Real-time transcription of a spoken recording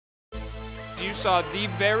you saw the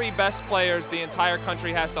very best players the entire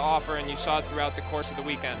country has to offer, and you saw it throughout the course of the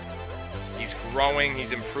weekend. He's growing,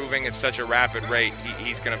 he's improving at such a rapid rate.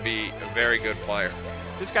 He's going to be a very good player.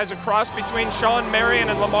 This guy's a cross between Sean Marion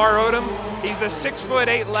and Lamar Odom. He's a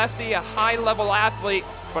 6'8" lefty, a high-level athlete,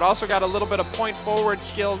 but also got a little bit of point forward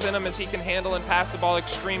skills in him as he can handle and pass the ball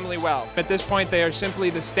extremely well. At this point, they are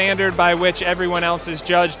simply the standard by which everyone else is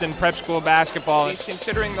judged in prep school basketball. He's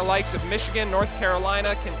considering the likes of Michigan, North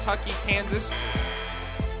Carolina, Kentucky, Kansas.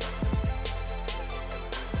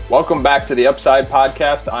 Welcome back to the Upside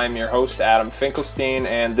Podcast. I'm your host, Adam Finkelstein,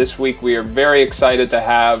 and this week we are very excited to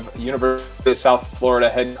have University of South Florida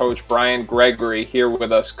head coach Brian Gregory here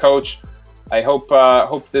with us. Coach, I hope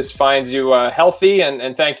this finds you healthy,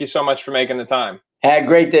 and thank you so much for making the time.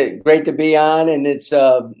 Great to be on, and it's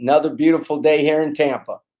another beautiful day here in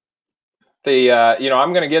Tampa.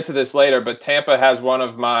 I'm going to get to this later, but Tampa has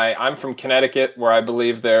I'm from Connecticut, where I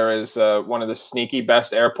believe there is one of the sneaky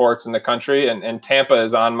best airports in the country, and Tampa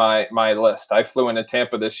is on my list. I flew into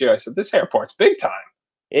Tampa this year. I said, this airport's big time.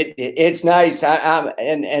 It's nice.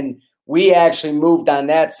 And we actually moved on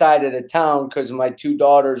that side of the town because of my two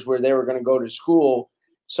daughters, where they were going to go to school.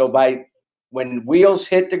 So when wheels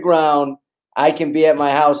hit the ground, I can be at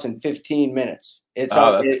my house in 15 minutes. That's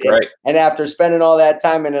great. And after spending all that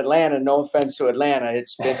time in Atlanta, no offense to Atlanta,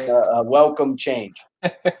 it's been a welcome change.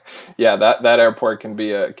 Yeah, that airport can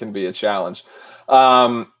be a challenge.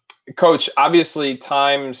 Coach, obviously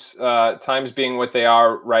times being what they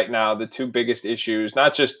are right now, the two biggest issues,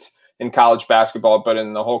 not just in college basketball, but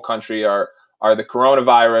in the whole country, are the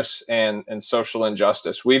coronavirus and social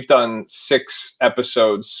injustice. We've done 6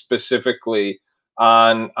 episodes specifically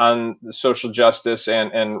on the social justice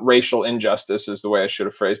and racial injustice is the way I should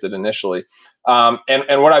have phrased it initially.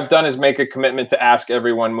 And what I've done is make a commitment to ask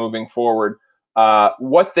everyone moving forward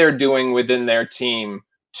what they're doing within their team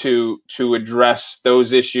to address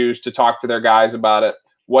those issues, to talk to their guys about it,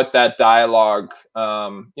 what that dialogue,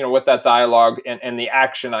 and the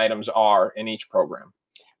action items are in each program.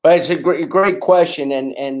 But it's a great question.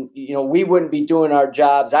 And we wouldn't be doing our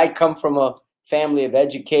jobs. I come from a family of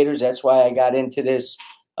educators. That's why I got into this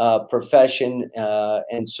profession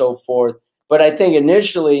and so forth. But I think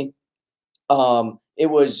initially it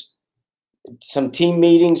was some team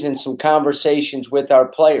meetings and some conversations with our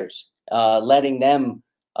players, letting them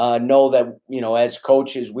know that, as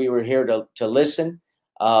coaches, we were here to listen,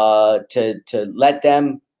 to let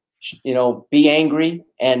them, be angry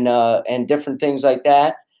and different things like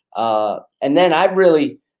that. And then I've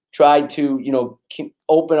really tried to,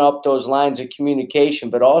 open up those lines of communication,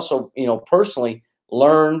 but also, personally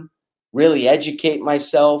learn, really educate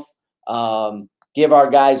myself, give our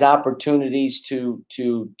guys opportunities to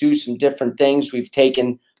do some different things. We've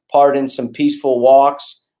taken part in some peaceful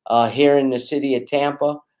walks here in the city of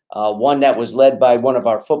Tampa, one that was led by one of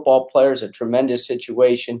our football players, a tremendous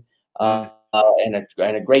situation, and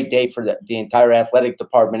a great day for the entire athletic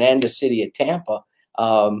department and the city of Tampa.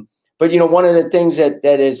 But, one of the things that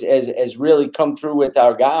has really come through with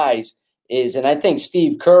our guys is, and I think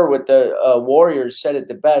Steve Kerr with the Warriors said it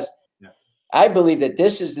the best, yeah. I believe that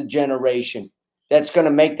this is the generation that's going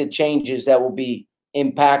to make the changes that will be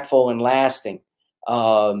impactful and lasting.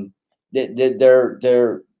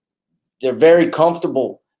 They're very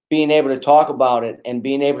comfortable being able to talk about it and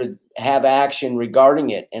being able to have action regarding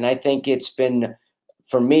it. And I think it's been,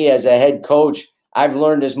 for me as a head coach, I've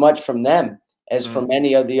learned as much from them as from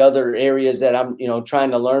any of the other areas that I'm,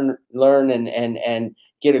 trying to learn and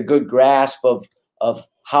get a good grasp of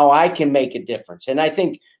how I can make a difference. And I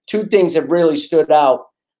think 2 things have really stood out.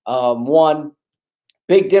 One,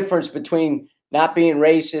 big difference between not being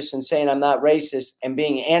racist and saying I'm not racist and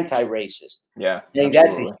being anti-racist. Yeah, I think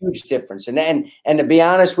that's a huge difference. And to be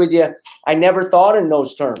honest with you, I never thought in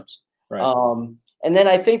those terms. Right. And then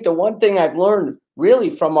I think the one thing I've learned really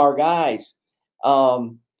from our guys,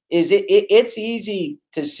 is it's easy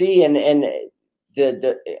to see a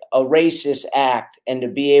racist act and to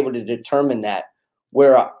be able to determine that,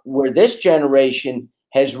 where this generation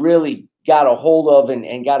has really got a hold of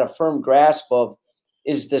and got a firm grasp of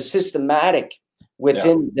is the systematic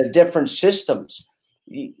within the different systems,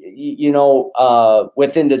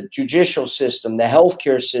 within the judicial system, the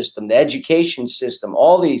healthcare system, the education system,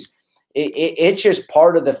 all these, it's just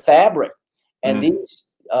part of the fabric. And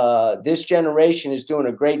this generation is doing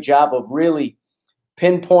a great job of really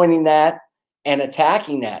pinpointing that and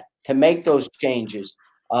attacking that to make those changes.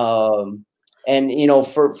 And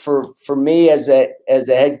for me as a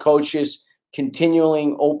head coach, is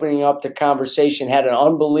continuing opening up the conversation. Had an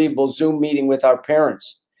unbelievable Zoom meeting with our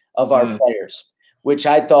parents of our players, which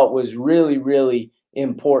I thought was really, really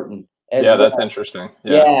important. as Yeah, well. that's interesting.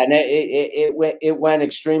 Yeah, and it went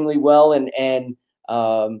extremely well, and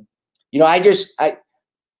you know, I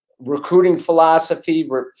recruiting philosophy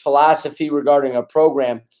regarding a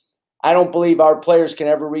program. I don't believe our players can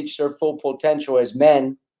ever reach their full potential as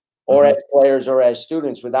men or as players or as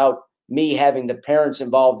students without me having the parents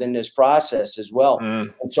involved in this process as well.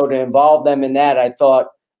 And so to involve them in that, I thought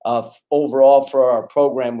overall for our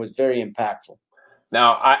program was very impactful.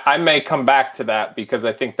 Now, I may come back to that because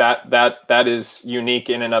I think that is unique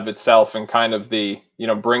in and of itself, and kind of the, you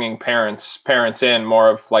know, bringing parents in, more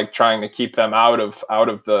of like trying to keep them out of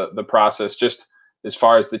the process, just as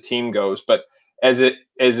far as the team goes. But as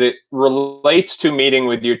it relates to meeting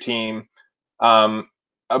with your team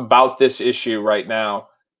about this issue right now,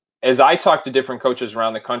 as I talk to different coaches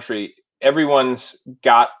around the country, everyone's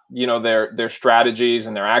got, you know, their strategies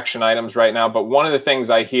and their action items right now. But one of the things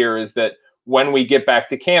I hear is that when we get back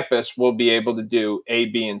to campus, we'll be able to do A,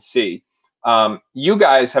 B, and C. You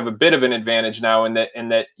guys have a bit of an advantage now in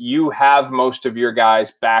that you have most of your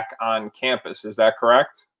guys back on campus. Is that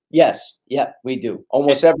correct? Yes. Yeah, we do.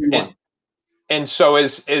 Almost everyone. And so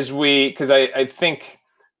because I think,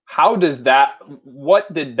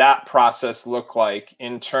 what did that process look like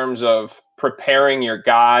in terms of preparing your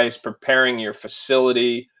guys, preparing your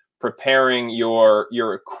facility, preparing your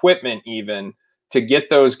equipment even, to get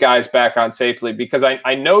those guys back on safely? Because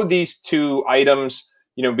I know these two items,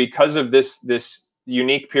 you know, because of this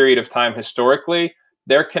unique period of time historically,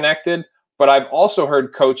 they're connected. But I've also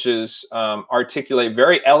heard coaches articulate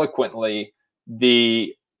very eloquently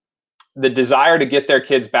the desire to get their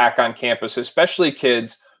kids back on campus, especially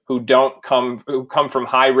kids who come from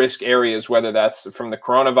high risk areas, whether that's from the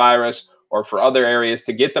coronavirus or for other areas,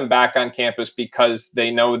 to get them back on campus because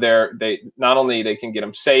they know they not only they can get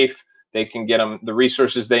them safe, they can get them the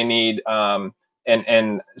resources they need.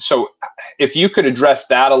 And so if you could address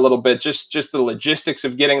that a little bit, just the logistics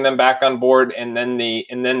of getting them back on board, and then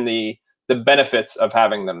the benefits of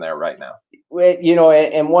having them there right now. You know,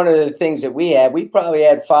 and one of the things that we probably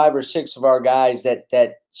had 5 or 6 of our guys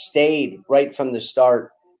that stayed right from the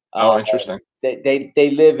start. Oh, interesting.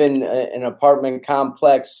 They live in an apartment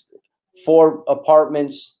complex, 4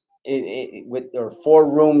 apartments with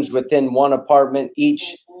 4 rooms within one apartment. Each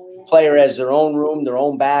player has their own room, their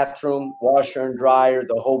own bathroom, washer and dryer,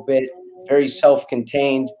 the whole bit. Very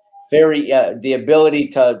self-contained. Very the ability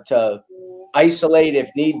to isolate if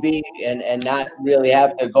need be, and not really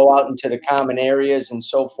have to go out into the common areas and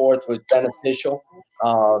so forth was beneficial.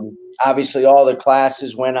 Obviously, all the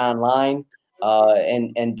classes went online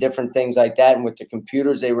and different things like that. And with the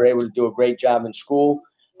computers, they were able to do a great job in school.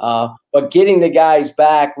 But getting the guys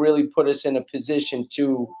back really put us in a position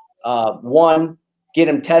to, one, get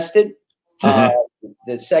them tested.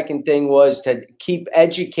 The second thing was to keep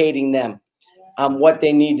educating them on what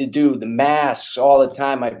they need to do, the masks all the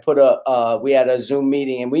time. We had a Zoom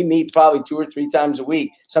meeting, and we meet probably 2 or 3 times a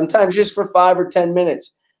week, sometimes just for 5 or 10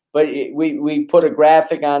 minutes. But we put a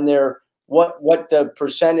graphic on there, what the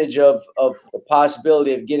percentage of the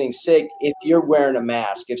possibility of getting sick if you're wearing a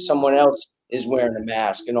mask, if someone else is wearing a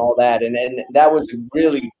mask, and all that. And that was a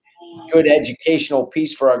really good educational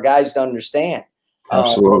piece for our guys to understand.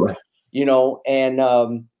 Absolutely. You know,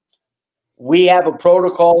 and we have a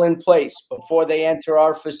protocol in place before they enter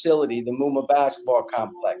our facility, the Muma basketball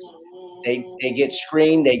complex. They get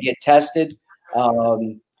screened, they get tested.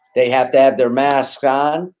 They have to have their masks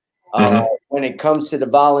on. When it comes to the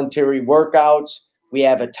voluntary workouts, we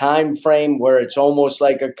have a time frame where it's almost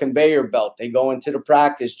like a conveyor belt. They go into the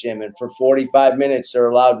practice gym, and for 45 minutes, they're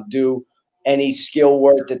allowed to do any skill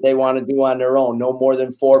work that they want to do on their own. No more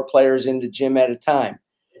than 4 players in the gym at a time.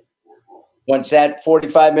 Once that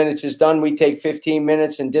 45 minutes is done, we take 15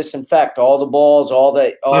 minutes and disinfect all the balls, all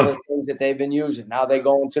the things that they've been using. Now they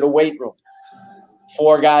go into the weight room.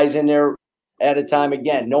 4 guys in there at a time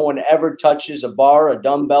again. No one ever touches a bar, a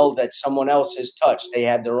dumbbell that someone else has touched. They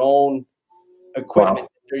have their own equipment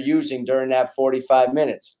that they're using during that 45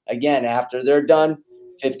 minutes. Again, after they're done,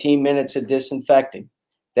 15 minutes of disinfecting.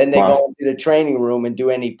 Then they go into the training room and do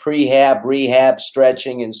any prehab, rehab,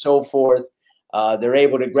 stretching, and so forth. They're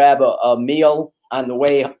able to grab a meal on the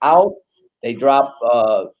way out. They drop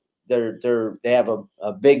they have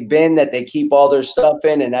a big bin that they keep all their stuff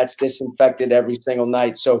in, and that's disinfected every single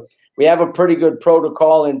night. So we have a pretty good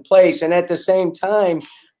protocol in place. And at the same time,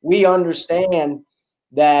 we understand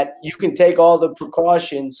that you can take all the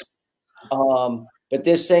precautions, but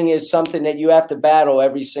this thing is something that you have to battle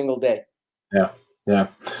every single day. Yeah.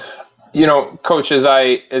 You know, Coach, as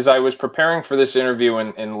I was preparing for this interview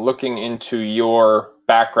and looking into your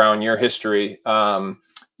background, your history,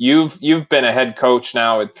 you've been a head coach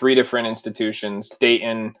now at 3 different institutions: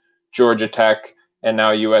 Dayton, Georgia Tech, and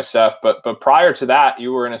now USF. But prior to that,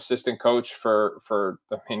 you were an assistant coach for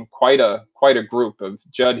I mean, quite a group of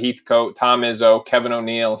Jud Heathcote, Tom Izzo, Kevin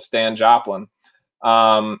O'Neill, Stan Joplin.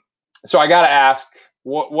 So I got to ask,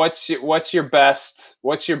 what's your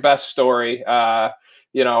best story?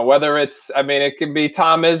 You know, whether it's, I mean, it could be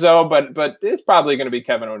Tom Izzo, but it's probably going to be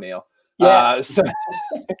Kevin O'Neill. Yeah.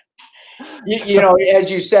 You know,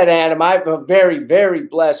 as you said, Adam, I'm very, very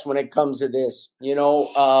blessed when it comes to this. You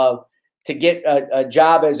know, to get a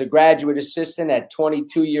job as a graduate assistant at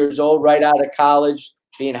 22 years old, right out of college,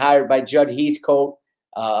 being hired by Jud Heathcote.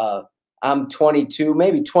 I'm 22,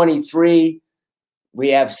 maybe 23.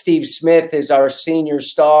 We have Steve Smith as our senior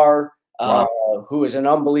star, Wow. who is an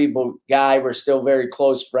unbelievable guy. We're still very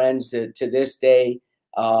close friends to this day.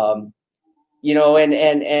 You know,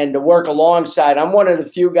 and to work alongside, I'm one of the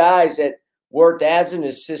few guys that worked as an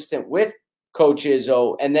assistant with Coach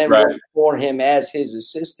Izzo and then worked for him as his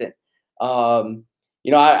assistant.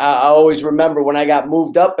 You know, I always remember when I got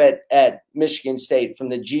moved up at Michigan State from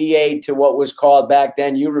the GA to what was called back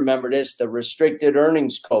then, you remember this, the restricted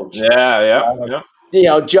earnings coach. Yeah. You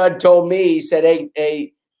know, Jud told me, he said,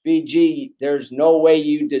 hey, BG, there's no way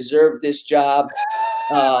you deserve this job.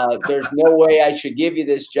 There's no way I should give you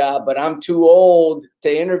this job, but I'm too old to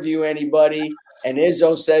interview anybody. And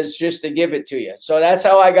Izzo says just to give it to you. So that's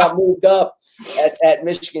how I got moved up at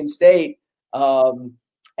Michigan State. And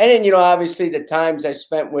then, you know, obviously the times I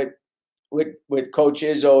spent with Coach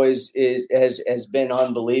Izzo has been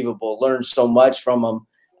unbelievable. Learned so much from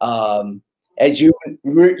him. As you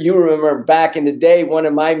remember back in the day, one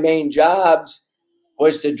of my main jobs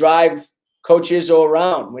was to drive Coach Izzo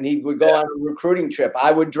around when he would go on a recruiting trip.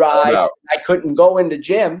 I would drive. I couldn't go in the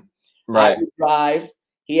gym. Right. I would drive.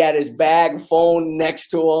 He had his bag phone next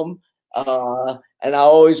to him. And I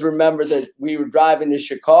always remember that we were driving to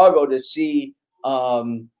Chicago to see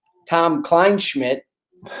Tom Kleinschmidt,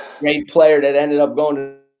 great player that ended up going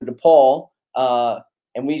to DePaul.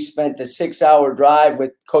 And we spent a 6-hour drive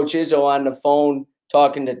with Coach Izzo on the phone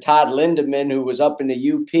talking to Todd Lindemann, who was up in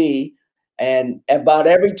the UP. And about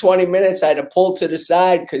every 20 minutes, I had to pull to the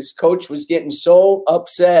side because Coach was getting so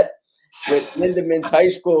upset with Lindemann's high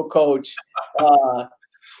school coach,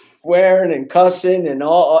 swearing and cussing and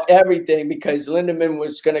everything because Lindemann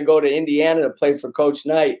was going to go to Indiana to play for Coach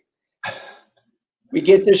Knight. We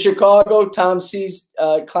get to Chicago. Tom sees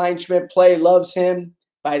Kleinschmidt play, loves him.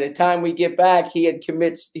 By the time we get back, he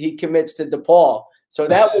commits to DePaul. So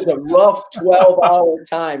that was a rough 12-hour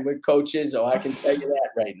time with Coach Izzo. I can tell you that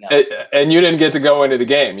right now. And you didn't get to go into the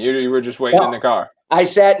game. You were just waiting in the car. I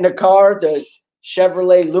sat in the car, the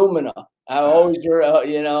Chevrolet Lumina. I always,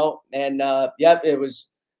 you know, and it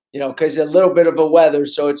was, you know, because a little bit of a weather,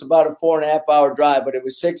 so it's about a 4.5-hour drive. But it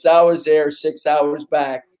was 6 hours there, 6 hours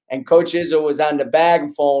back, and Coach Izzo was on the bag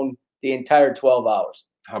phone the entire 12 hours.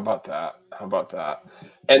 How about that?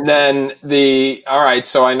 And then all right,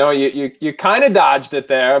 so I know you kind of dodged it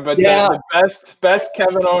there, but the best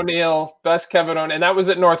Kevin O'Neill, and that was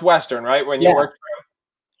at Northwestern, right? When you worked for him.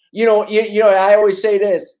 You know, I always say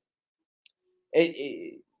this: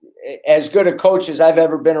 as good a coach as I've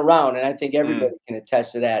ever been around, and I think everybody can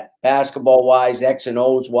attest to that. Basketball wise, X and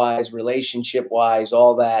O's wise, relationship wise,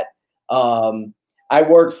 all that. I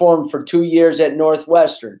worked for him for 2 years at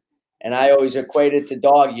Northwestern. And I always equate it to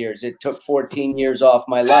dog years. It took 14 years off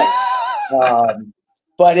my life.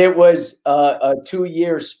 But it was a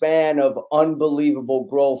 2-year span of unbelievable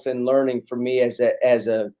growth and learning for me as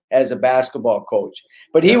a basketball coach.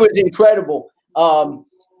 But he was incredible. Our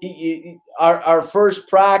first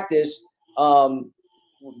practice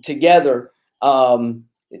together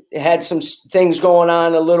had some things going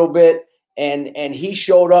on a little bit. And he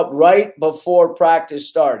showed up right before practice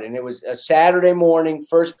started. And it was a Saturday morning,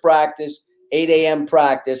 first practice, 8 a.m.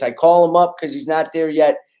 practice. I call him up because he's not there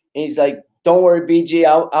yet. And he's like, don't worry, BG,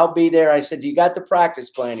 I'll be there. I said, you got the practice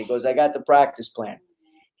plan? He goes, I got the practice plan.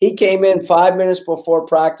 He came in 5 minutes before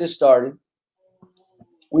practice started.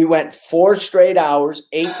 We went 4 straight hours,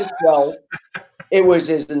 8 to 12. It was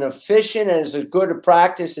as an efficient and as good a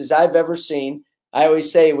practice as I've ever seen. I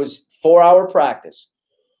always say it was 4-hour practice.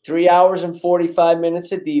 3 hours and 45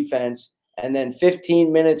 minutes of defense, and then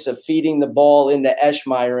 15 minutes of feeding the ball into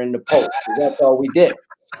Eschmeyer in the post. That's all we did,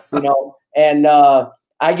 you know. And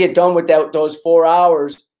I get done with those 4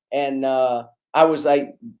 hours, and I was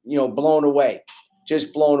like, you know, blown away,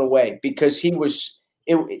 just blown away because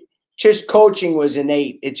just coaching was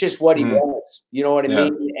innate. It's just what he was, you know what I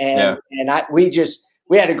mean? And we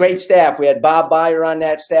had a great staff. We had Bob Byer on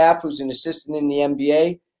that staff, who's an assistant in the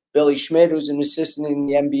NBA. Billy Schmidt, who's an assistant in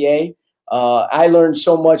the NBA. I learned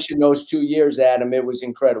so much in those 2 years, Adam. It was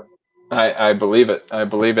incredible. I believe it. I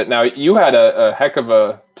believe it. Now, you had a heck of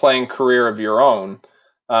a playing career of your own.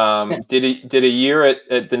 Did a year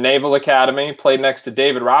at the Naval Academy, played next to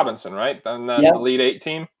David Robinson, right? On that Elite 8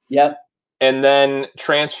 team? Yep. And then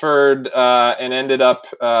transferred and ended up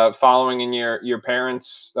following in your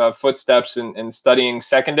parents' footsteps and studying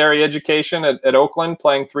secondary education at Oakland,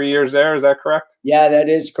 playing 3 years there. Is that correct? Yeah, that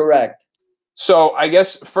is correct. So I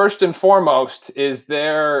guess first and foremost, is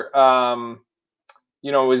there,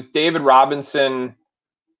 is David Robinson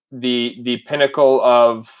the pinnacle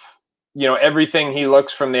of, everything he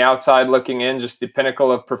looks from the outside looking in, just the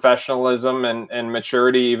pinnacle of professionalism and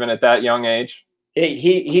maturity, even at that young age?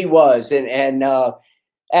 He was, and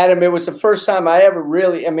Adam, it was the first time I ever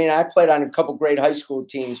really. I mean, I played on a couple great high school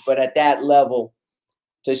teams, but at that level,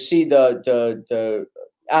 to see the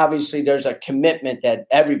obviously there's a commitment that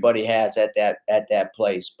everybody has at that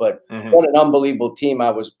place. But what an unbelievable team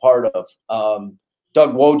I was part of.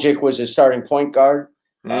 Doug Wojcik was a starting point guard.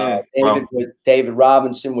 David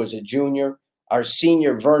Robinson was a junior. Our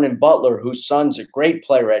senior Vernon Butler, whose son's a great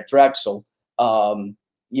player at Drexel. Vernon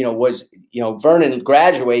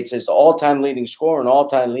graduates as the all-time leading scorer and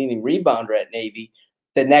all-time leading rebounder at Navy.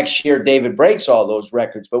 The next year, David breaks all those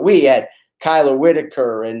records. But we had Kyler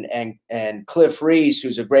Whitaker and Cliff Reese,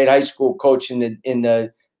 who's a great high school coach in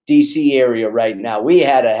the DC area right now. We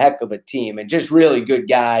had a heck of a team and just really good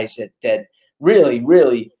guys that really,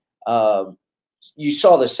 really you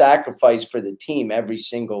saw the sacrifice for the team every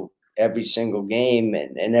single game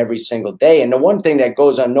and every single day. And the one thing that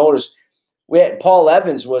goes unnoticed, Paul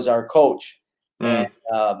Evans was our coach. And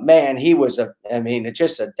man, he was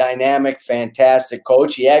just a dynamic, fantastic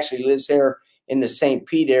coach. He actually lives here in the St.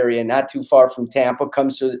 Pete area, not too far from Tampa,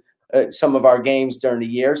 comes to some of our games during the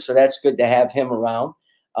year. So that's good to have him around.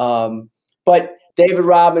 But David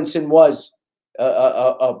Robinson was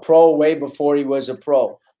a pro way before he was a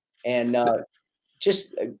pro, and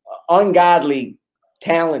just ungodly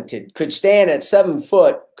talented, could stand at 7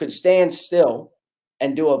 foot, could stand still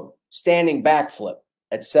and do a standing backflip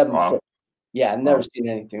at 7 foot. Yeah, I've never seen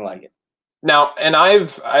anything like it. Now, and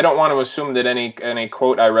I don't want to assume that any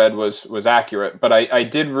quote I read was accurate, but I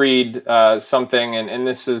did read something, and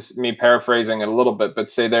this is me paraphrasing it a little bit,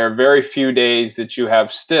 but say there are very few days that you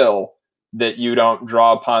have still that you don't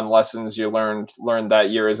draw upon lessons you learned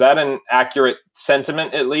that year. Is that an accurate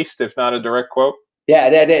sentiment, at least, if not a direct quote? Yeah,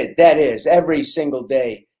 that is every single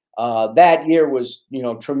day. That year was,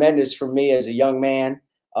 tremendous for me as a young man.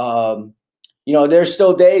 There's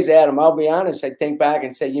still days, Adam, I'll be honest, I think back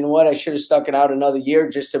and say, you know what, I should have stuck it out another year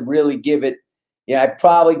just to really give it. I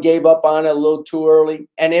probably gave up on it a little too early.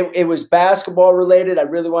 And it was basketball related. I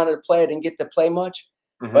really wanted to play. I didn't get to play much.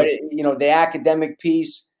 But, the academic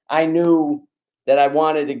piece, I knew that I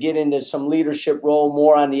wanted to get into some leadership role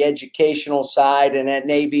more on the educational side. And at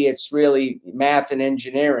Navy, it's really math and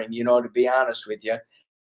engineering, to be honest with you.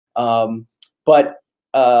 But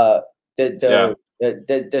the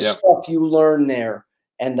stuff you learn there,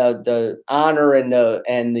 and the honor and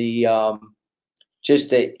the just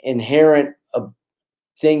the inherent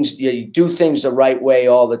things, you do things the right way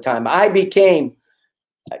all the time. I became,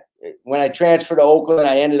 when I transferred to Oakland,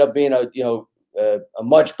 I ended up being a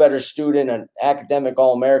much better student, an academic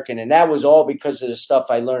All-American, and that was all because of the stuff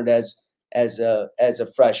I learned as a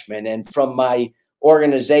freshman. And from my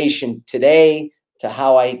organization today to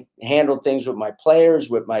how I handle things with my players,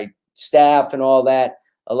 with my staff and all that,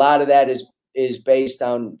 a lot of that is based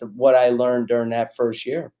on what I learned during that first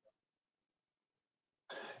year.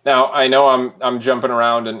 Now, I know I'm jumping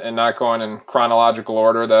around and not going in chronological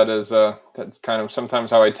order. That's kind of sometimes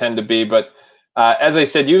how I tend to be. But as I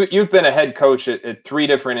said, you've been a head coach at 3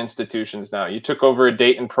 different institutions now. You took over a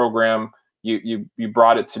Dayton program. You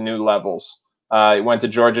brought it to new levels. You went to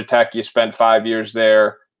Georgia Tech. You spent 5 years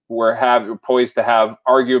there. We're poised to have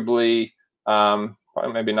arguably,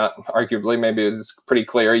 maybe not arguably, maybe it's pretty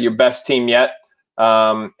clear, your best team yet,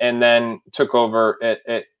 and then took over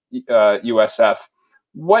at USF.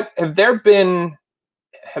 What have there been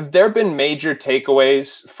major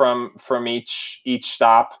takeaways from each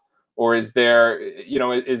stop, or is there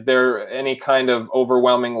any kind of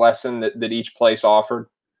overwhelming lesson that each place offered?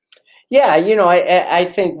 Yeah, I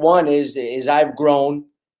think one is I've grown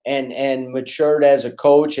and matured as a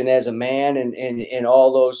coach and as a man in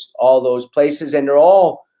all those places, and they're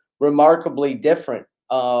all remarkably different.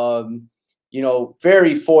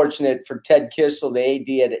 Very fortunate for Ted Kissel,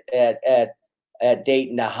 the AD at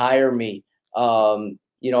Dayton, to hire me,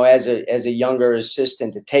 as a younger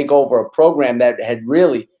assistant, to take over a program that had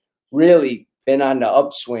really, really been on the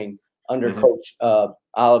upswing under Coach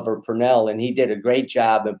Oliver Purnell, and he did a great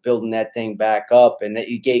job of building that thing back up, and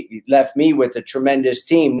he left me with a tremendous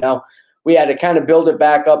team. Now, we had to kind of build it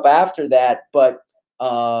back up after that. But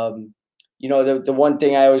you know, the one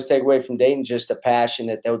thing I always take away from Dayton, just the passion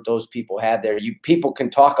that those people have there. People can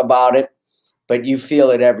talk about it, but you feel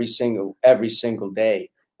it every single day.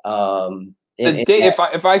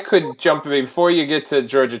 If I could jump in before you get to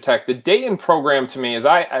Georgia Tech, the Dayton program to me, as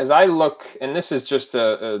I look, and this is just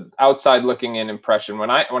a outside looking in impression. When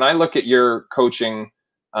I look at your coaching,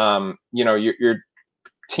 you know, your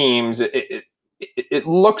teams, it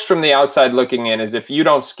looks from the outside looking in as if you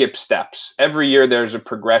don't skip steps. Every year there's a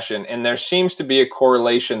progression, and there seems to be a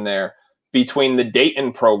correlation there between the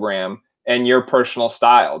Dayton program and your personal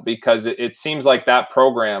style, because it seems like that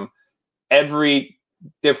program, every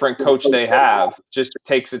different coach they have just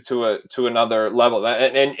takes it to another level.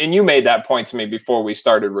 And you made that point to me before we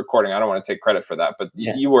started recording. I don't want to take credit for that, but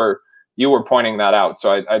yeah, you were pointing that out.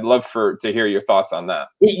 So I'd love to hear your thoughts on that.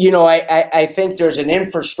 You know, I think there's an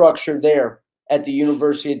infrastructure there at the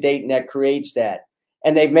University of Dayton that creates that,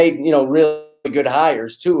 and they've made, you know, really good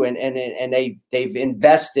hires too, and they've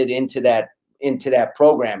invested into that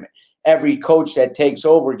program. Every coach that takes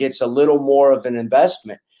over gets a little more of an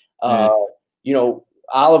investment. You know,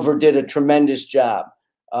 Oliver did a tremendous job,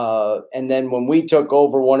 and then when we took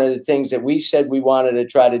over, one of the things that we said we wanted to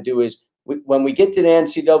try to do is when we get to the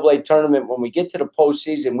NCAA tournament, when we get to the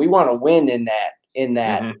postseason, we want to win in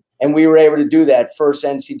that. And we were able to do that. First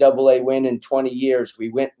NCAA win in 20 years. We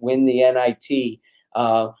win the NIT.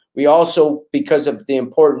 We also, because of the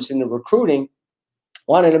importance in the recruiting,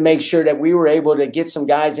 wanted to make sure that we were able to get some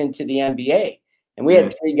guys into the NBA. And we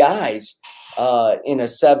had 3 guys in a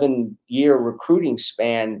 7-year recruiting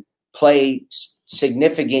span play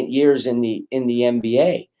significant years in the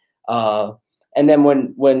NBA. And then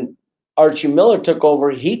when Archie Miller took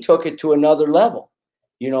over, he took it to another level.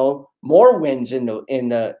 You know, more wins in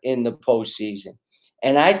the postseason,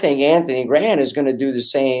 and I think Anthony Grant is going to do the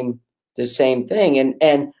same thing.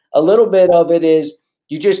 And a little bit of it is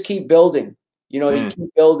you just keep building. You know, you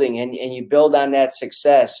keep building, and you build on that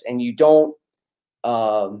success, and you don't.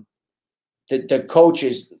 The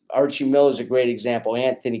coaches, Archie Miller is a great example.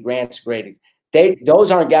 Anthony Grant's great.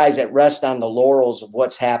 Those aren't guys that rest on the laurels of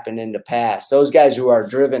what's happened in the past. Those guys who are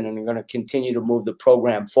driven and are going to continue to move the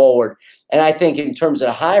program forward. And I think in terms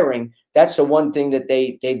of hiring, that's the one thing that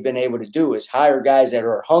they've been able to do is hire guys that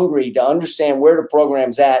are hungry to understand where the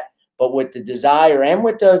program's at, but with the desire and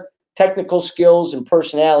with the technical skills and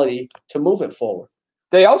personality to move it forward.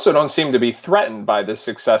 They also don't seem to be threatened by the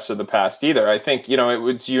success of the past either. I think, you know, it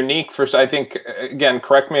was unique for, I think, again,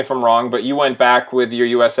 correct me if I'm wrong, but you went back with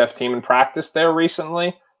your USF team and practiced there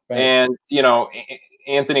recently. Right. And, you know,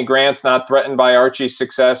 Anthony Grant's not threatened by Archie's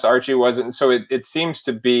success. Archie wasn't. So it seems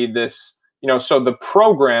to be this, you know, so the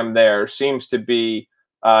program there seems to be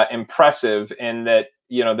impressive in that,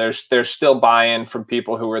 you know, there's still buy-in from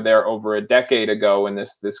people who were there over a decade ago, and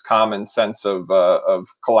this common sense of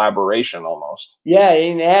collaboration almost. Yeah,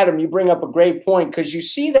 and Adam, you bring up a great point, because you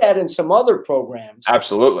see that in some other programs.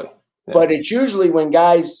 Absolutely. Yeah. But it's usually when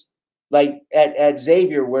guys like at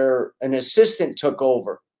Xavier, where an assistant took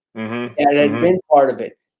over and had been part of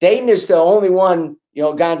it. Dayton is the only one, you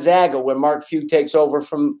know, Gonzaga, where Mark Few takes over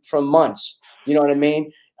from months. You know what I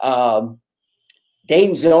mean?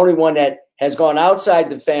 Dayton's the only one that has gone outside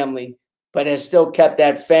the family, but has still kept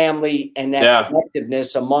that family and that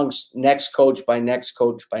connectiveness amongst next coach by next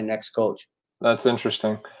coach by next coach. That's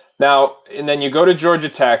interesting. Now, and then you go to Georgia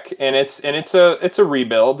Tech, and it's a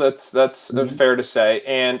rebuild. That's fair to say.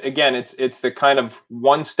 And again, it's the kind of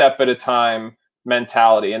one step at a time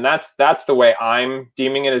mentality, and that's the way I'm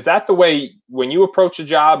deeming it. Is that the way when you approach a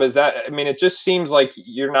job? Is that, I mean, it just seems like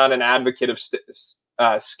you're not an advocate of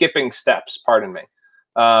skipping steps. Pardon me.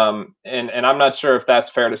 And I'm not sure if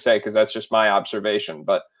that's fair to say, because that's just my observation,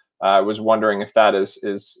 but I was wondering if that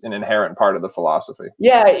is an inherent part of the philosophy.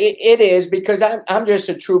 Yeah, it is, because I'm just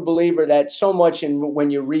a true believer that so much when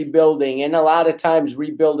you're rebuilding, and a lot of times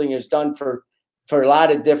rebuilding is done for a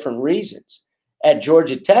lot of different reasons. At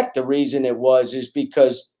Georgia Tech, the reason is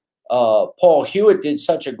because Paul Hewitt did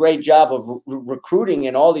such a great job of recruiting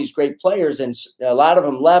and all these great players, and a lot of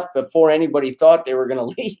them left before anybody thought they were going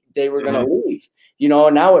to leave. They were going to leave. You know,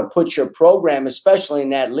 now it puts your program, especially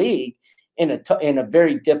in that league, in a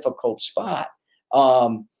very difficult spot.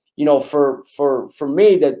 You know, for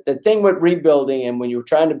me, the thing with rebuilding, and when you're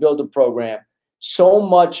trying to build a program, so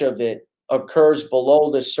much of it occurs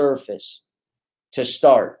below the surface to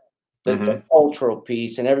start. The cultural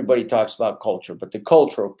piece, and everybody talks about culture, but the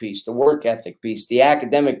cultural piece, the work ethic piece, the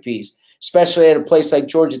academic piece, especially at a place like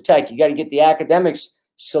Georgia Tech, you got to get the academics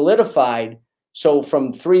solidified. So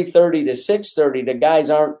from 3:30 to 6:30, the guys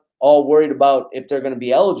aren't all worried about if they're going to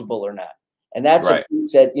be eligible or not. And that's Right. a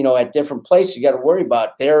piece that, you know, at different places you got to worry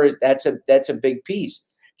about. That's a big piece.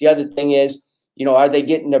 The other thing is, you know, are they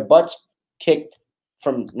getting their butts kicked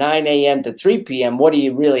from 9 a.m. to 3 p.m.? What do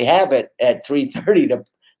you really have at 3:30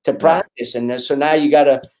 to practice? And so now you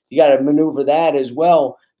gotta maneuver that as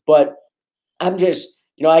well. But I'm just,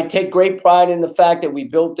 you know, I take great pride in the fact that we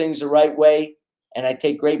build things the right way, and I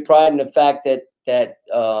take great pride in the fact that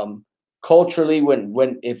culturally,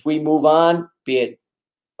 if we move on, be it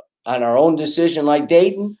on our own decision like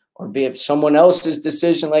Dayton, or be it someone else's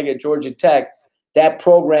decision like at Georgia Tech, that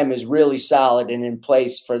program is really solid and in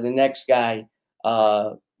place for the next guy.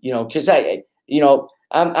 You know, because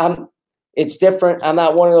I'm it's different. I'm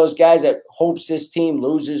not one of those guys that hopes this team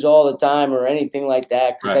loses all the time or anything like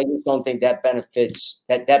that, because I just don't think that benefits,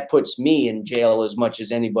 that puts me in jail as much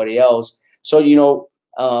as anybody else. So, you know,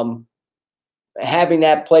 having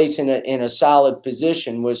that place in a solid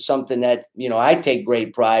position was something that, you know, I take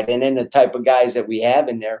great pride in the type of guys that we have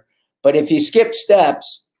in there. But if you skip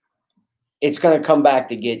steps, it's going to come back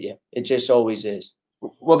to get you. It just always is.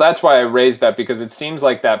 Well, that's why I raised that, because it seems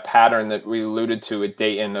like that pattern that we alluded to at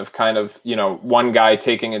Dayton of kind of, you know, one guy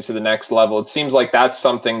taking it to the next level. It seems like that's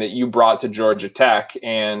something that you brought to Georgia Tech,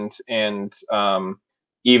 and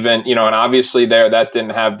even, you know, and obviously that didn't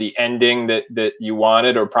have the ending that you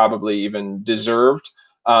wanted or probably even deserved,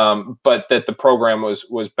 but that the program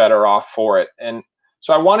was better off for it. And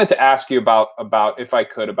so I wanted to ask you about, if I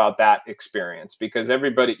could, about that experience, because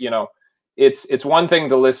everybody, you know, it's one thing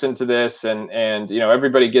to listen to this and you know,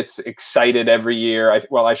 everybody gets excited every year.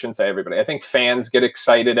 Well, I shouldn't say everybody. I think fans get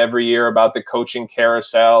excited every year about the coaching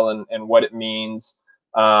carousel and what it means.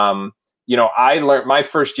 You know, I learned my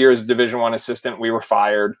first year as a Division I assistant, we were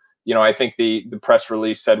fired. You know, I think the press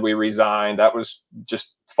release said we resigned. That was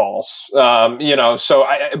just false. You know, so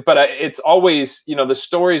it's always, you know, the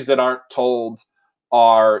stories that aren't told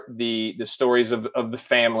are the stories of the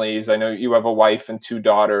families. I know you have a wife and 2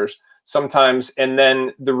 daughters sometimes, and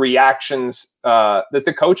then the reactions that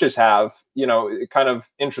the coaches have, you know, kind of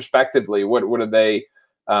introspectively, what do they,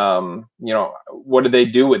 you know, what do they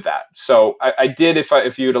do with that? So I did,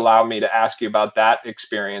 if you'd allow me to ask you about that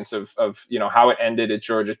experience of, you know, how it ended at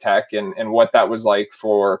Georgia Tech and what that was like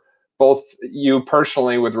for both you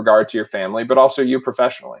personally with regard to your family, but also you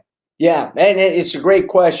professionally. Yeah, and it's a great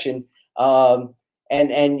question.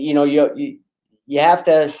 And you know, you have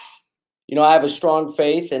to, you know, I have a strong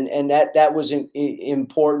faith, and that was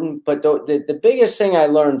important. But the biggest thing I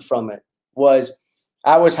learned from it was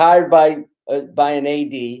I was hired by an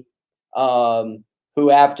AD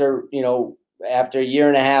who, after a year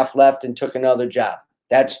and a half, left and took another job.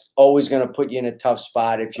 That's always going to put you in a tough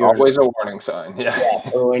spot if you're always a warning sign. Yeah,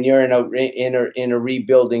 when you're in a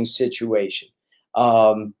rebuilding situation.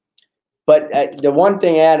 But the one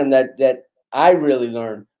thing, Adam, that I really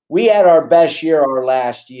learned, we had our best year our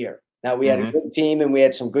last year. Now, we had a good team, and we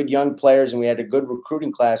had some good young players, and we had a good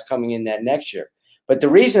recruiting class coming in that next year. But the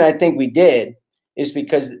reason I think we did is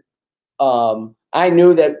because I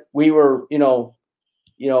knew that we were, you know,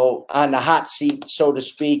 on the hot seat, so to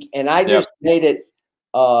speak, and I just made it,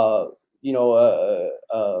 you know,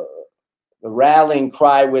 a rallying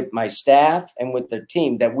cry with my staff and with the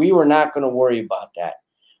team that we were not going to worry about that.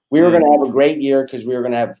 We were going to have a great year because we were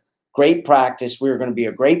going to have great practice. We were going to be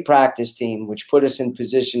a great practice team, which put us in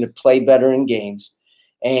position to play better in games.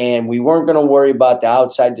 And we weren't going to worry about the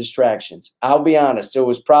outside distractions. I'll be honest, there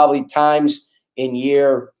was probably times in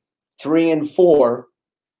year 3 and 4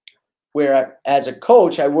 where, as a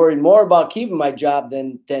coach, I worried more about keeping my job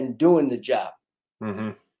than doing the job.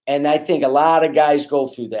 And I think a lot of guys go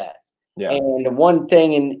through that. Yeah. And the one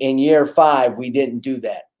thing in year 5, we didn't do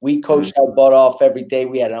that. We coached our butt off every day.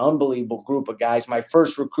 We had an unbelievable group of guys. My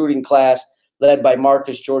first recruiting class, led by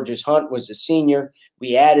Marcus Georges Hunt, was a senior.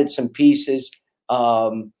 We added some pieces,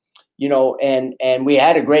 you know, and we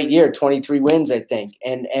had a great year, 23 wins, I think.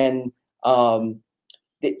 And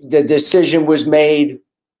the decision was made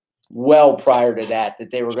well prior to that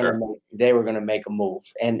they were going to make a move.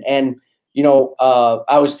 And you know,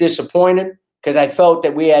 I was disappointed because I felt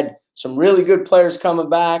that we had some really good players coming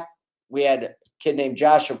back. We had a kid named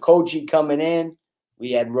Josh Okoji coming in.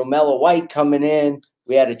 We had Romello White coming in.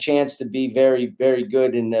 We had a chance to be very, very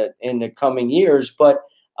good in the coming years. But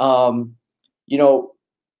you know,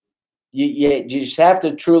 you just have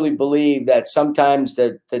to truly believe that sometimes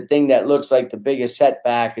the thing that looks like the biggest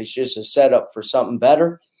setback is just a setup for something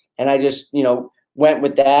better. And I just, you know, went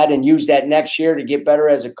with that and used that next year to get better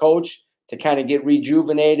as a coach, to kind of get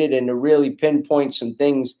rejuvenated and to really pinpoint some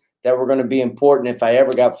things that were going to be important if I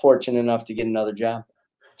ever got fortunate enough to get another job.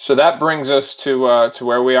 So that brings us to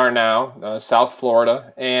where we are now, South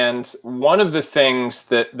Florida. And one of the things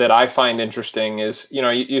that I find interesting is,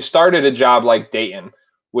 you started a job like Dayton,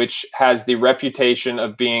 which has the reputation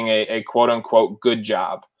of being a quote unquote good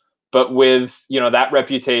job. But with, that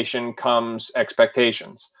reputation comes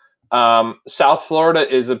expectations. South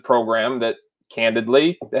Florida is a program that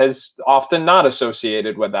candidly has often not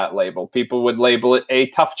associated with that label. People would label it a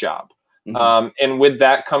tough job. And with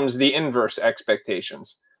that comes the inverse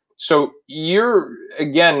expectations. So you're,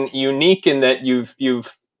 again, unique in that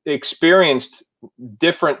you've experienced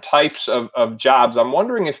different types of jobs. I'm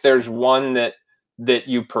wondering if there's one that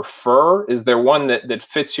you prefer. Is there one that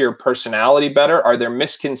fits your personality better? Are there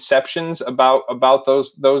misconceptions about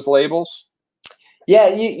those labels? Yeah,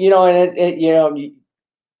 and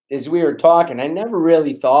as we were talking, I never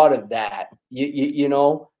really thought of that.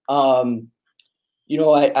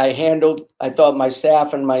 I thought my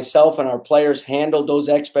staff and myself and our players handled those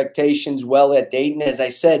expectations well at Dayton. As I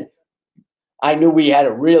said, I knew we had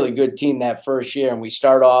a really good team that first year, and we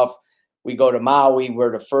start off, we go to Maui.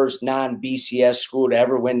 We're the first non-BCS school to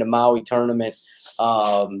ever win the Maui tournament.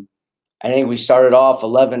 I think we started off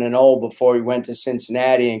 11-0 before we went to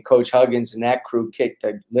Cincinnati, and Coach Huggins and that crew kicked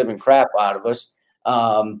the living crap out of us.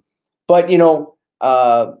 But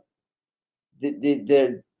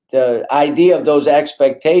the idea of those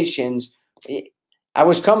expectations, I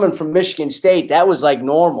was coming from Michigan State. That was like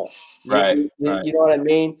normal. Right. You know what I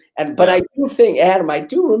mean? But I do think, Adam, I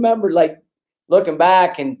do remember like looking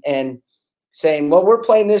back and saying, well, we're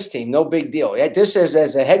playing this team. No big deal. This is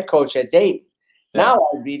as a head coach at Dayton. Yeah. Now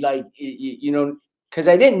I'd be like, because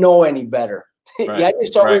I didn't know any better. Right. I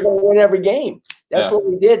just thought we were going to win every game. That's what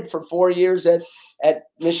we did for 4 years at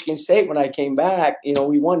Michigan State. When I came back,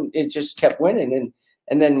 we won. It just kept winning.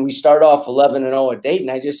 And then we start off 11-0 at Dayton.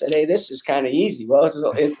 I just said, hey, this is kind of easy. Well, it's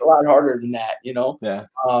a lot harder than that, Yeah.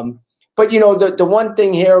 But, the one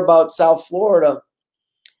thing here about South Florida,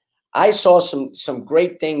 I saw some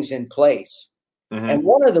great things in place. Mm-hmm. And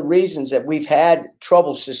one of the reasons that we've had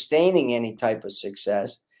trouble sustaining any type of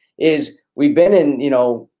success is we've been in,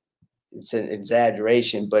 it's an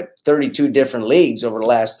exaggeration, but 32 different leagues over the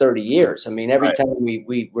last 30 years. I mean, every time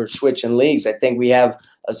we're switching leagues, I think we have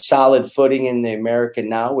a solid footing in the American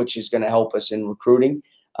now, which is going to help us in recruiting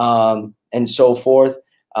and so forth.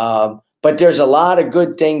 But there's a lot of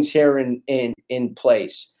good things here in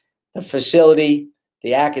place. The facility,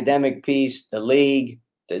 the academic piece, the league,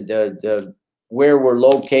 the where we're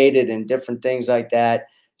located and different things like that.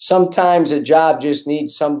 Sometimes a job just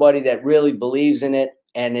needs somebody that really believes in it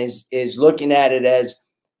and is looking at it as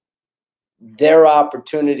their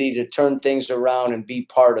opportunity to turn things around and be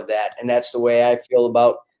part of that. And that's the way I feel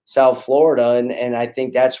about South Florida. And I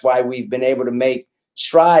think that's why we've been able to make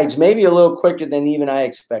strides, maybe a little quicker than even I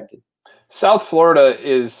expected. South Florida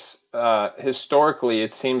is historically,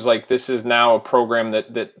 it seems like this is now a program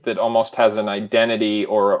that almost has an identity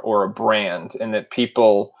or a brand, and that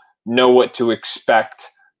people know what to expect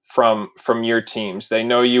from your teams. They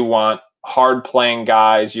know you want hard playing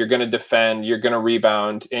guys. You're going to defend, you're going to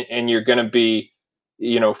rebound, and you're going to be,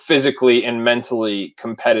 physically and mentally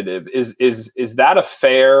competitive. Is that a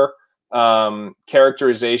fair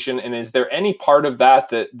characterization? And is there any part of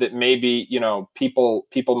that maybe,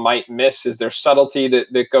 people might miss? Is there subtlety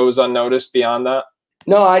that goes unnoticed beyond that?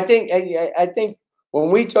 No, I think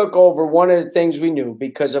when we took over, one of the things we knew,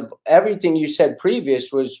 because of everything you said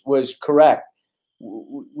previous was correct.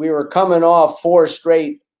 We were coming off 4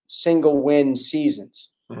 straight single win seasons,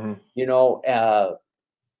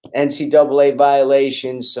 NCAA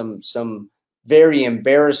violations, some very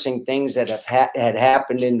embarrassing things that had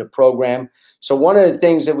happened in the program. So one of the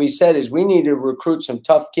things that we said is we need to recruit some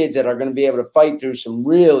tough kids that are going to be able to fight through some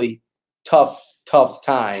really tough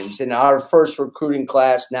times. And our first recruiting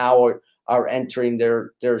class now are entering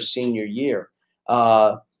their senior year.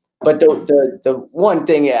 But the one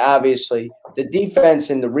thing, obviously, the defense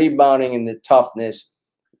and the rebounding and the toughness,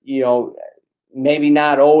 maybe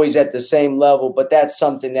not always at the same level, but that's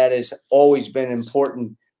something that has always been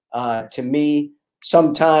important to me.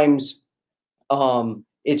 Sometimes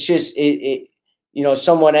it's just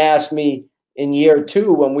someone asked me in year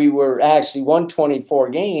 2 when we were actually won 24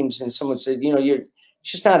 games, and someone said, you're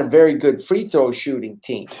just not a very good free throw shooting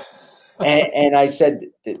team. And I said,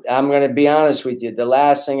 I'm going to be honest with you. The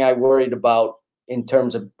last thing I worried about in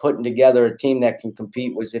terms of putting together a team that can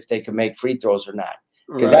compete was if they could make free throws or not.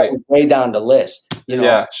 Because that was way down the list.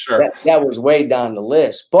 Yeah, sure. That was way down the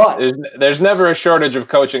list. But there's never a shortage of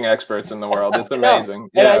coaching experts in the world. It's amazing.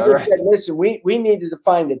 And I just said, listen, we needed to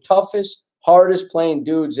find the toughest, hardest playing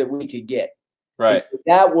dudes that we could get. Right. Because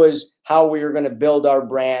that was how we were going to build our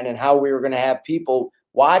brand and how we were going to have people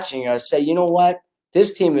watching us say, you know what,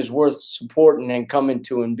 this team is worth supporting and coming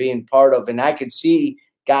to and being part of. And I could see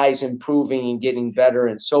guys improving and getting better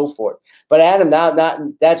and so forth. But Adam,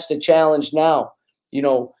 that's the challenge now, you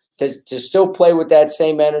know, to still play with that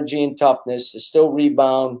same energy and toughness, to still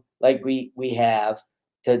rebound like we have,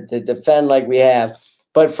 to defend like we have.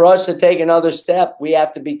 But for us to take another step, we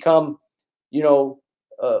have to become, you know,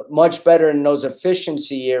 much better in those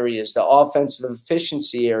efficiency areas, the offensive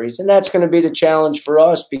efficiency areas. And that's going to be the challenge for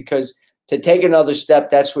us, because to take another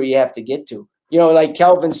step, that's where you have to get to. You know, like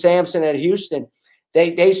Kelvin Sampson at Houston,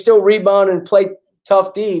 they still rebound and play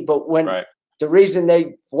tough D, but when the reason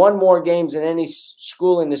they won more games than any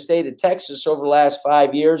school in the state of Texas over the last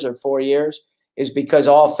 5 years or 4 years is because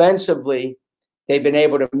offensively they've been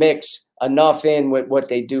able to mix enough in with what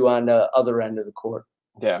they do on the other end of the court.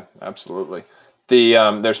 Yeah, absolutely.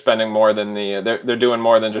 They're spending more than they're doing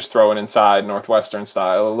more than just throwing inside Northwestern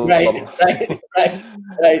style. Right.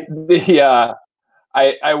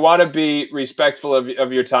 I want to be respectful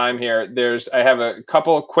of your time here. I have a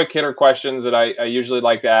couple of quick hitter questions that I usually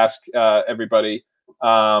like to ask everybody.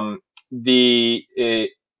 First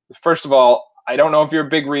of all, I don't know if you're a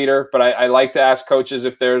big reader, but I like to ask coaches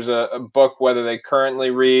if there's a book, whether they currently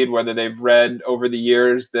read, whether they've read over the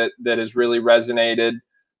years that has really resonated.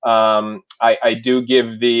 I do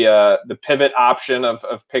give the pivot option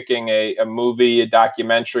of picking a movie, a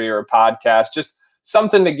documentary, or a podcast, just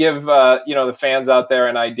something to give the fans out there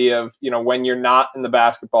an idea of, when you're not in the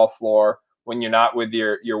basketball floor, when you're not with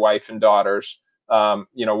your wife and daughters,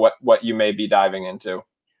 what you may be diving into.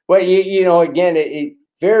 Well, again,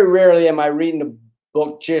 very rarely am I reading a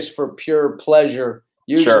book just for pure pleasure.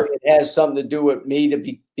 Usually it has something to do with me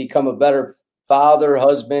to become a better father,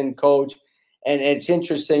 husband, coach. And it's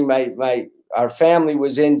interesting, our family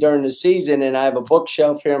was in during the season, and I have a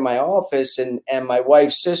bookshelf here in my office, and my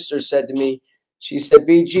wife's sister said to me, she said,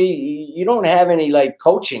 BG, you don't have any like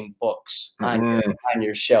coaching books on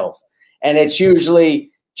your shelf. And it's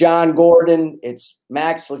usually John Gordon, it's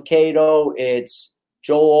Max Lucado, it's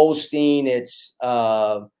Joel Osteen, it's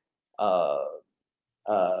John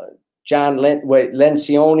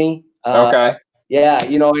Lencioni. Okay. Yeah,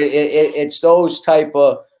 it's those type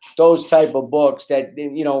of books that,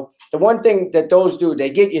 the one thing that those do, they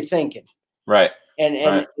get you thinking. Right.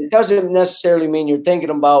 And it doesn't necessarily mean you're thinking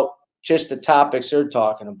about just the topics they're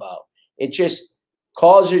talking about. It just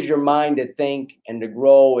causes your mind to think and to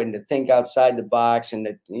grow and to think outside the box and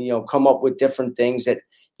to, come up with different things that,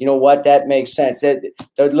 that makes sense. The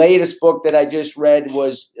latest book that I just read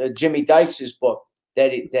was Jimmy Dykes' book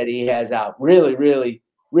that he has out. Really, really,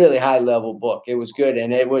 really high level book. It was good.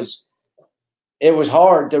 And it was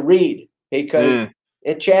hard to read because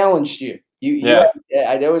it challenged you.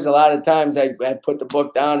 There was a lot of times I put the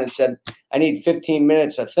book down and said, I need 15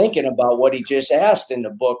 minutes of thinking about what he just asked in the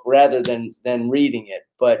book rather than reading it.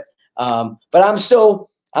 But I'm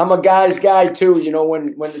a guy's guy too.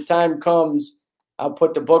 When the time comes, I'll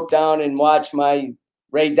put the book down and watch my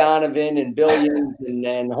Ray Donovan and Billions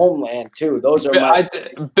and Homeland too. Those are my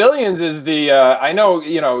Billions is the I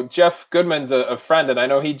know, Jeff Goodman's a friend, and I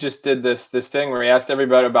know he just did this thing where he asked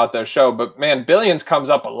everybody about their show, but man, Billions comes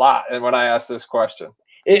up a lot. And when I ask this question,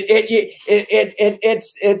 it's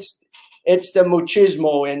the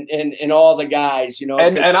machismo in all the guys,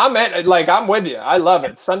 And I'm with you. I love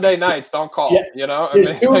it. Sunday nights, don't call.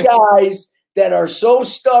 There's two guys that are so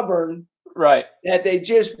stubborn. Right. That they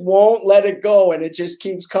just won't let it go, and it just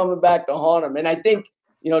keeps coming back to haunt them. And I think,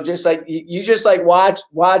 just like you just like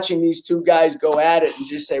watching these two guys go at it and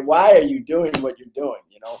just say, why are you doing what you're doing?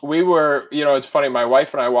 We were, it's funny. My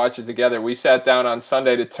wife and I watched it together. We sat down on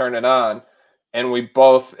Sunday to turn it on, and we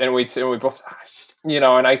both, and it's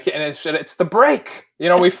the break.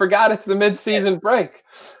 We forgot it's the mid-season break.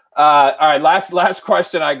 All right, last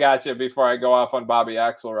question I got you before I go off on Bobby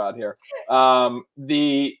Axelrod here.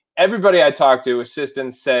 Everybody I talk to,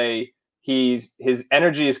 assistants say his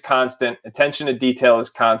energy is constant, attention to detail is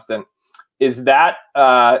constant. Is that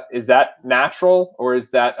natural, or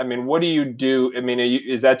is that? What do you do?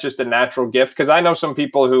 Is that just a natural gift? Because I know some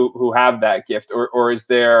people who have that gift, or is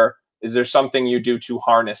there something you do to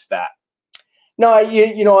harness that? No,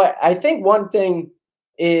 I think one thing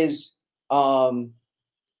is, as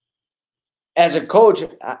a coach,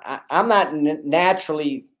 I'm not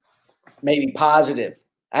naturally maybe positive.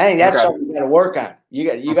 I think that's something you got to work on. You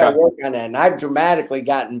got to work on that. And I've dramatically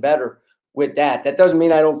gotten better with that. That doesn't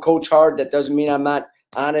mean I don't coach hard. That doesn't mean I'm not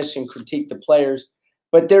honest and critique the players.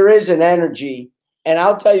 But there is an energy. And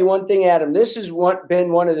I'll tell you one thing, Adam, this has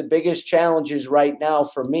been one of the biggest challenges right now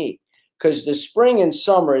for me, because the spring and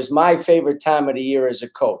summer is my favorite time of the year as a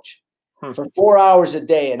coach. For 4 hours a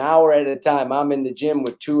day, an hour at a time, I'm in the gym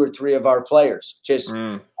with 2 or 3 of our players, just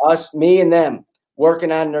us, me and them,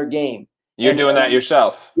 working on their game. You're doing that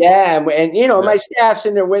yourself? Yeah, and you know, my staff's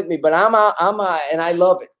in there with me, but I'm out, and I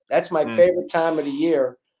love it. That's my favorite time of the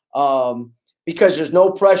year, because there's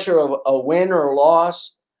no pressure of a win or a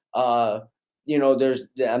loss. You know,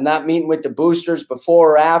 I'm not meeting with the boosters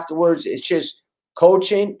before or afterwards. It's just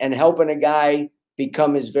coaching and helping a guy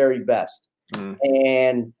become his very best.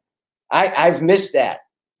 And I've missed that.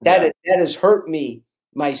 That has hurt me,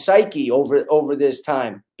 my psyche over this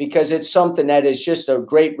time, because it's something that is just a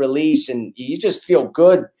great release, and you just feel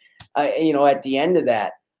good, you know, at the end of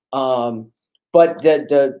that. But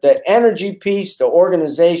the energy piece, the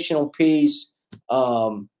organizational piece,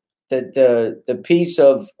 the piece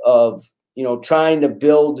of you know, trying to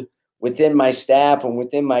build within my staff and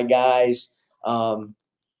within my guys.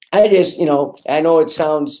 I just, you know, I know it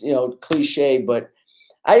sounds, you know, cliche, but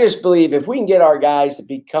I just believe if we can get our guys to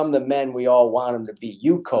become the men we all want them to be,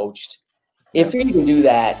 you coached, if you can do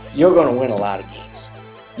that, you're going to win a lot of games.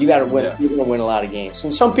 You got to win. You're going to win a lot of games.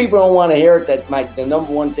 And some people don't want to hear it, that the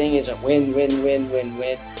number one thing isn't win, win, win, win,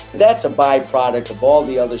 win. That's a byproduct of all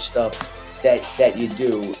the other stuff that you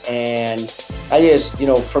do. And I just, you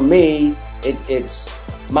know, for me, it's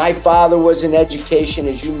my father was in education,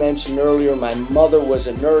 as you mentioned earlier. My mother was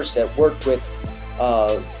a nurse that worked with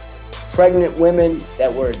pregnant women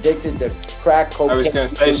that were addicted to crack cocaine. I was going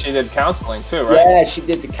to say she did counseling too, right? Yeah, she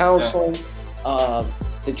did the counseling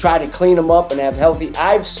to try to clean them up and have healthy.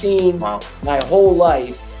 I've seen my whole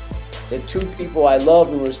life the 2 people I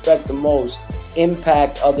love and respect the most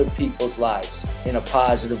impact other people's lives in a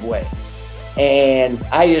positive way. And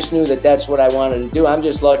I just knew that that's what I wanted to do. I'm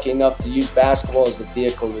just lucky enough to use basketball as a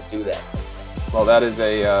vehicle to do that. Well, that is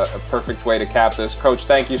a perfect way to cap this. Coach,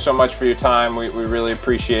 thank you so much for your time. We really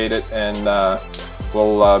appreciate it, and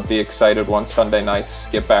we'll be excited once Sunday nights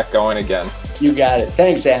get back going again. You got it.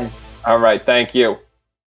 Thanks, Adam. All right, thank you.